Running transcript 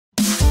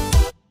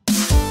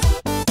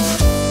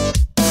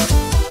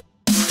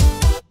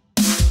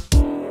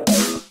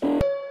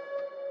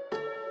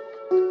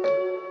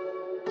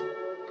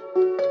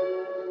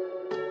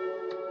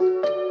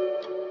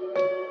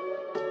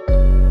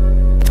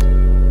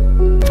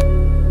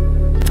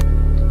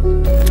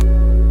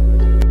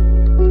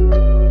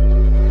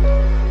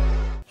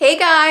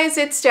guys,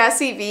 it's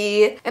Jessii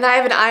Vee, and I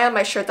have an eye on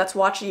my shirt that's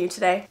watching you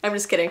today. I'm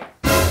just kidding.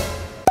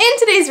 In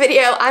today's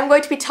video, I'm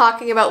going to be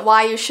talking about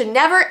why you should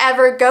never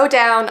ever go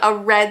down a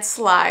red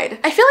slide.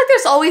 I feel like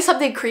there's always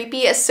something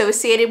creepy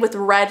associated with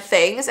red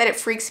things and it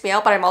freaks me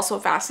out, but I'm also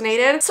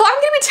fascinated. So I'm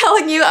going to be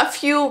telling you a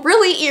few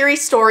really eerie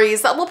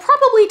stories that will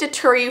probably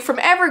deter you from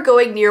ever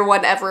going near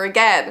one ever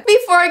again.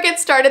 Before I get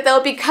started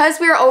though, because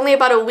we are only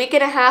about a week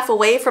and a half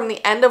away from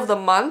the end of the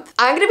month,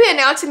 I'm going to be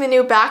announcing the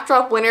new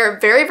backdrop winner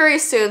very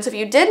soon. So if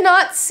you did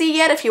not see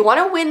yet, if you want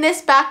to win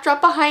this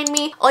backdrop behind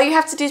me, all you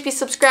have to do is be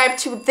subscribed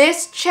to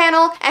this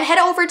channel and head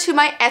over to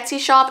my Etsy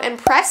shop and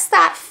press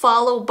that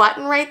follow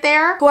button right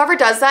there. Whoever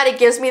does that, it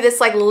gives me this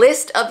like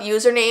list of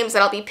usernames and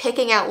I'll be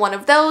picking out one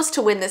of those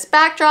to win this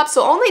backdrop.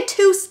 So only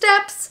 2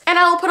 steps. And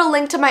I will put a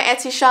link to my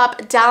Etsy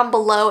shop down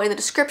below in the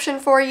description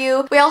for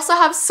you. We also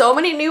have so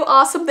many new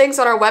awesome things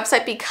on our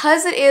website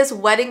because it is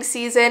wedding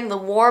season, the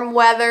warm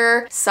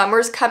weather,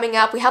 summer's coming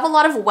up. We have a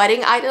lot of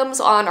wedding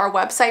items on our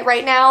website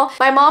right now.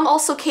 My mom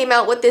also came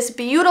out with this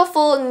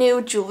beautiful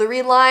new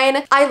jewelry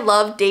line. I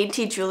love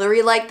dainty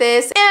jewelry like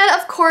this. And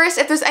of course,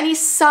 if there's any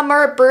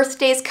summer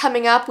birthdays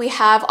coming up, we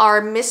have our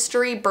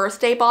mystery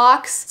birthday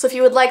box. So if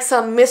you would like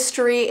some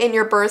mystery in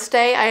your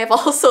birthday, I have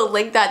also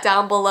linked that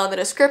down below in the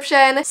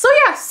description. So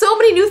yeah, so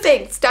many new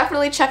things.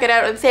 Definitely check it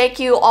out and thank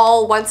you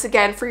all once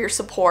again for your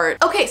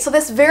support. Okay, so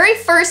this very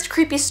first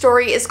creepy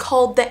story is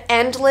called The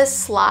Endless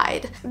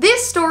Slide.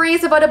 This story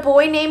is about a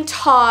boy named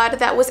Todd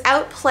that was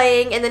out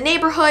playing in the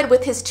neighborhood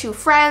with his 2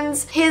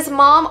 friends. His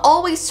mom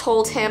always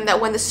told him that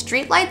when the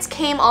streetlights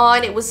came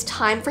on, it was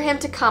time for him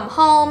to come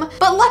home.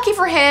 But lucky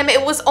for him,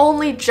 it was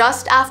only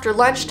just after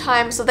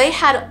lunchtime, so they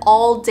had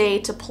all day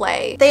to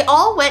play. They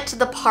all went to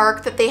the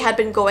park that they had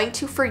been going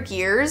to for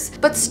years,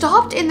 but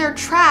stopped in their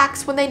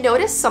tracks when they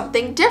noticed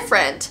something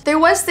different. There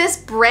was this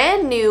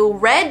brand new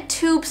red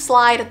tube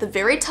slide at the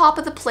very top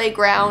of the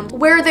playground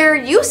where there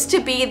used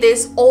to be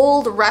this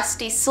old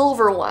rusty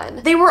silver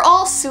one. They were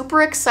all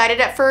super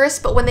excited at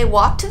first, but when they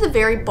walked to the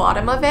very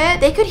bottom of it,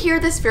 they could hear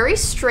this very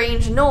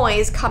strange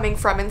noise coming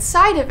from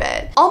inside of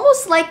it.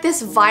 Almost like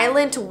this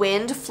violent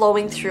wind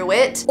flowing through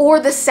it, or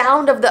the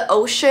sound of the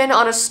ocean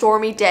on a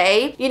stormy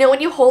day. You know when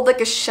you hold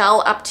like a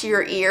shell up to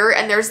your ear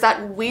and there's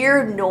that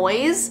weird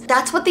noise?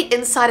 That's what the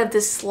inside of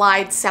this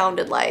slide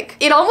sounded like.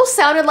 It almost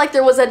sounded like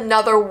there was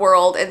another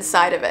world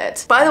inside of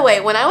it. By the way,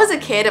 when I was a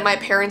kid and my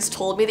parents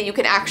told me that you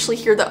can actually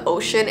hear the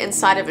ocean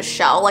inside of a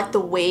shell, like the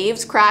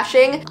waves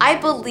crashing, I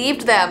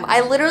believed them.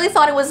 I literally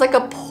thought it was like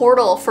a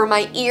portal for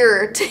my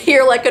ear to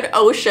hear like an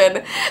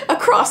ocean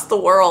across the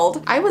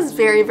world. I was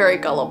very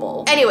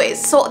gullible.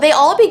 Anyways, so they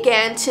all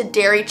began to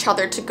dare each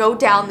other to go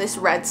down this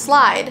red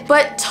slide,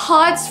 but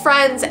Todd's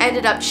friends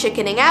ended up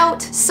chickening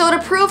out, so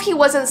to prove he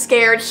wasn't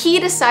scared, he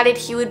decided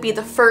he would be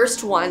the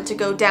first one to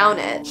go down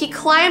it. He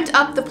climbed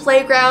up the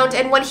playground,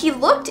 and when he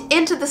looked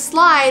into the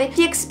slide,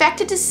 he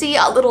expected to see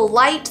a little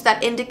light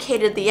that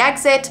indicated the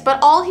exit, but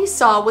all he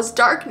saw was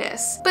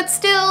darkness. But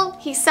still,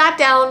 he sat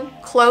down,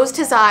 closed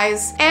his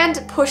eyes,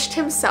 and pushed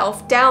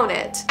himself down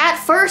it. At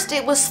first,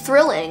 it was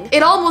thrilling.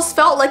 It almost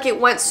felt like it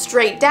went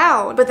straight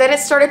down, but then it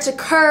started to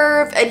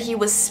curve and he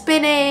was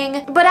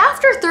spinning. But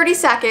after 30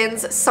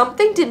 seconds,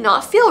 something did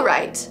not feel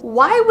right.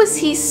 Why was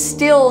he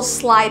still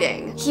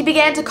sliding? He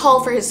began to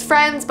call for his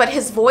friends, but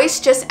his voice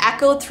just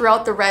echoed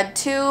throughout the red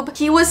tube.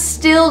 He was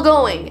still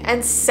going,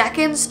 and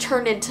seconds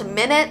turned into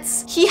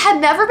minutes. He had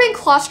never been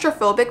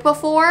claustrophobic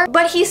before,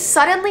 but he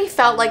suddenly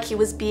felt like he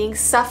was being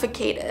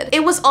suffocated.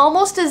 It was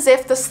almost as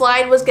if the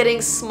slide was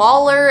getting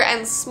smaller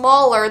and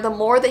smaller the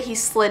more that he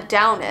slid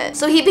down it.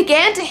 So he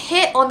began to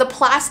hit on the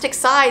plastic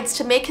sides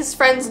to make his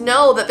friends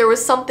know that there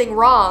was something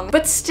wrong,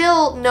 but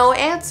still no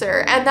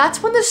answer. And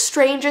that's when the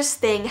strangest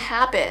thing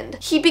happened.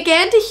 He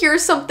began to hear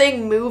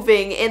something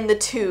moving in the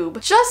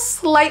tube, just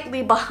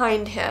slightly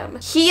behind him.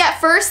 He at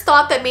first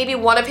thought that maybe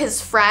one of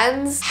his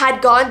friends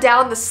had gone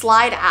down the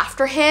slide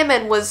after him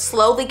and was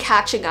slowly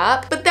catching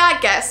up, but that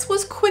guess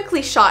was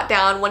quickly shot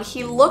down when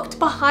he looked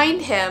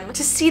behind him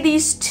to see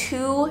these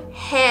 2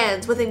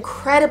 hands with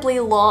incredibly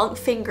long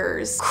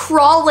fingers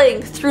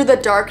crawling through the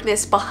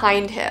darkness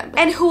behind him.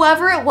 And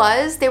whoever it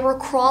was, they were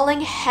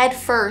crawling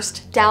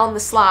headfirst down the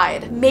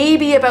slide,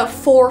 maybe about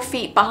 4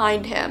 feet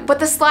behind him. But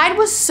the slide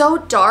was so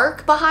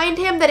dark behind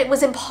him that it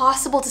was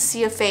impossible to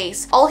see a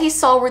face. All he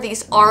saw were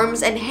these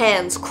arms and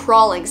hands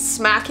crawling,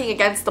 smacking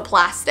against the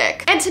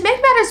plastic. And to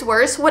make matters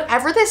worse,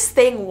 whatever this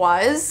thing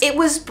was, it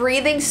was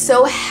breathing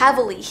so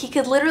heavily he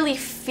could literally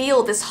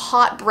feel this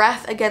hot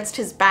breath against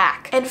his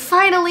back. And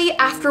finally,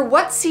 after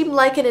what seemed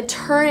like an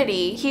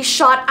eternity, he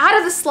shot out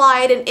of the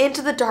slide and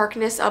into the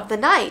darkness of the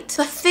night.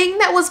 The thing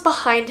that was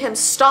behind him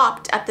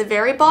stopped at the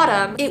very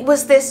bottom. It It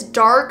was this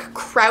dark,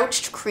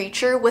 crouched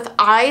creature with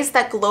eyes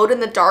that glowed in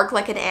the dark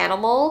like an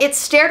animal. It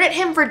stared at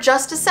him for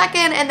just a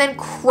second and then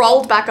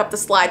crawled back up the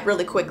slide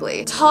really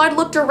quickly. Todd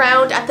looked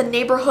around at the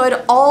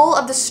neighborhood. All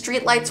of the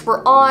streetlights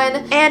were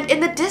on, and in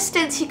the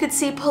distance he could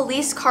see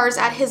police cars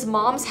at his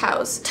mom's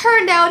house.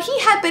 Turned out he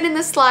had been in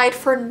the slide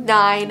for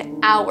 9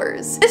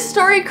 hours. This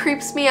story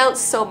creeps me out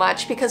so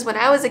much because when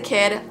I was a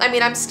kid, I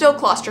mean, I'm still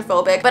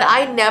claustrophobic, but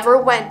I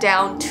never went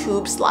down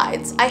tube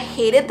slides. I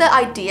hated the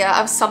idea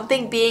of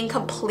something being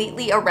completely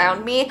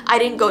around me. I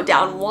didn't go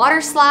down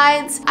water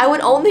slides. I would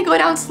only go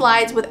down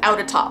slides without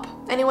a top.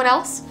 Anyone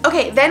else?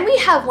 Okay, then we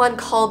have one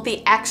called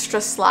the Extra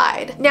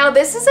Slide. Now,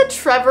 this is a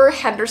Trevor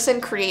Henderson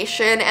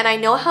creation, and I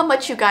know how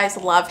much you guys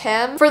love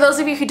him. For those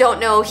of you who don't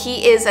know,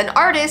 he is an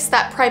artist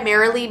that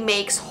primarily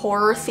makes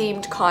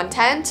horror-themed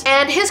content,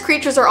 and his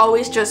creatures are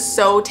always just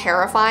so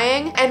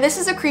terrifying. And this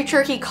is a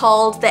creature he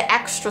called the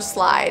Extra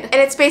Slide, and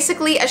it's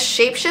basically a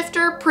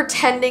shapeshifter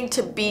pretending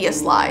to be a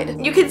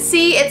slide. You can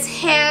see its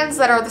hands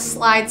that are the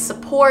slide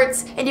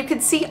supports, and you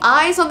can see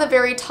eyes on the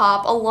very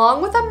top,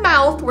 along with a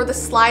mouth where the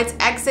slide's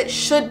exit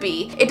should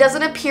be. It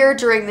doesn't appear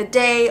during the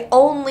day,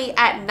 only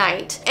at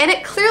night. And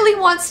it clearly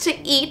wants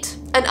to eat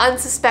an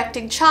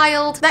unsuspecting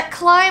child that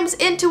climbs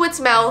into its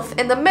mouth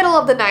in the middle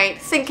of the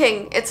night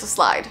thinking it's a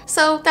slide.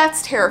 So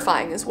that's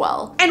terrifying as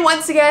well. And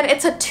once again,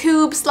 it's a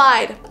tube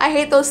slide. I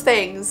hate those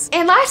things.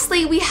 And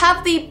lastly, we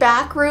have the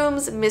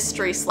Backrooms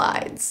Mystery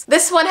Slides.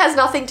 This one has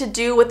nothing to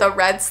do with a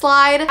red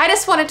slide. I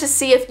just wanted to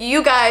see if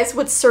you guys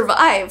would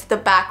survive the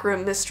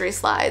Backroom Mystery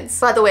Slides.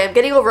 By the way, I'm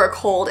getting over a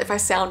cold if I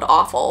sound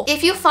awful.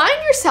 If you find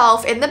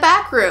yourself in the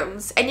back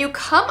rooms and you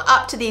come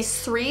up to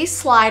these 3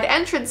 slide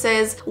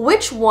entrances,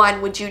 which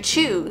one would you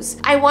choose?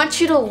 I want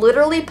you to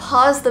literally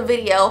pause the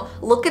video,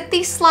 look at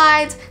these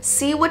slides,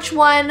 see which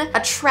one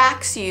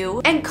attracts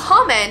you, and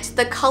comment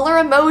the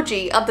color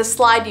emoji of the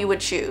slide you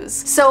would choose.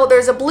 So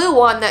there's a blue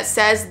one that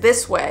says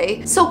this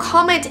way, so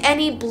comment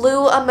any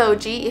blue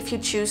emoji if you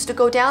choose to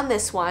go down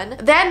this one.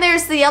 Then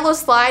there's the yellow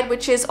slide,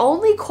 which is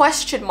only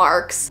question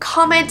marks.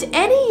 Comment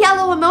any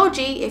yellow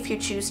emoji if you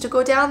choose to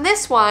go down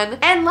this one.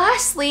 And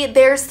lastly,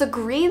 there's the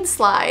green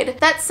slide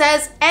that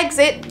says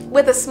exit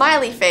with a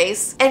smiley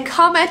face, and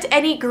comment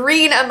any green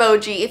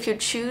emoji if you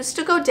choose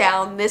to go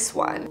down this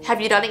one.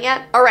 Have you done it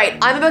yet? All right,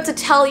 I'm about to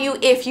tell you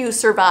if you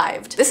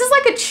survived. This is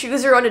like a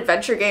choose your own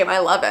adventure game. I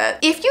love it.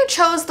 If you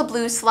chose the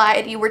blue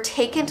slide, you were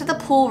taken to the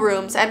pool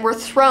rooms and were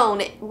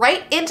thrown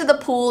right into the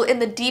pool in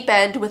the deep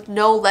end with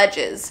no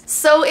ledges.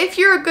 So if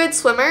you're a good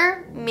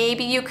swimmer,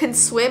 maybe you can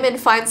swim and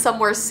find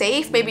somewhere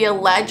safe, maybe a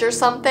ledge or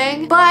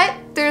something, but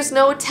there's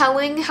no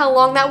telling how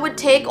long that would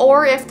take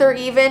or if there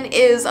even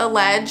is a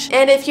ledge.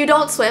 And if you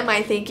don't swim,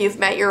 I think you've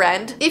met your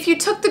end. If you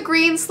took the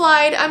green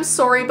slide, I'm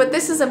sorry, but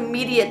this is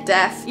immediate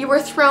death. You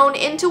were thrown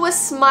into a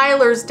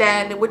Smiler's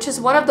Den, which is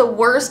one of the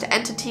worst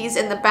entities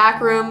in the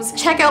backrooms.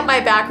 Check out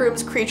my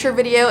backrooms creature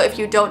video if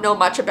you don't know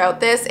much about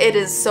this. It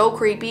is so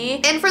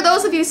creepy. And for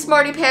those of you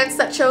smarty pants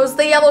that chose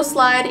the yellow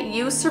slide,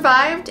 you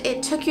survived.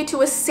 It took you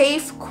to a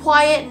safe,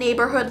 quiet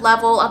neighborhood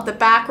level of the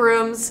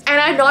backrooms.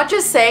 And I'm not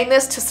just saying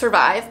this to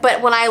survive,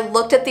 but when I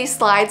looked at these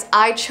slides,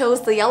 I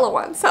chose the yellow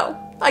one, so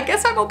I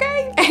guess I'm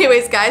okay.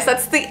 Anyways, guys,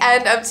 that's the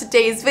end of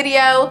today's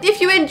video. If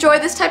you enjoy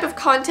this type of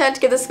content,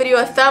 give this video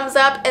a thumbs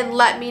up and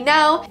let me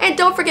know. And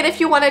don't forget,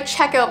 if you want to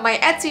check out my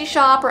Etsy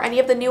shop or any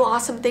of the new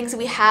awesome things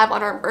we have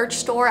on our merch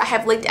store, I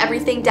have linked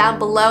everything down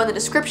below in the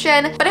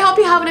description. But I hope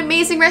you have an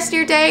amazing rest of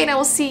your day, and I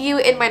will see you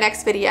in my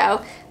next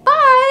video.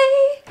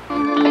 Bye!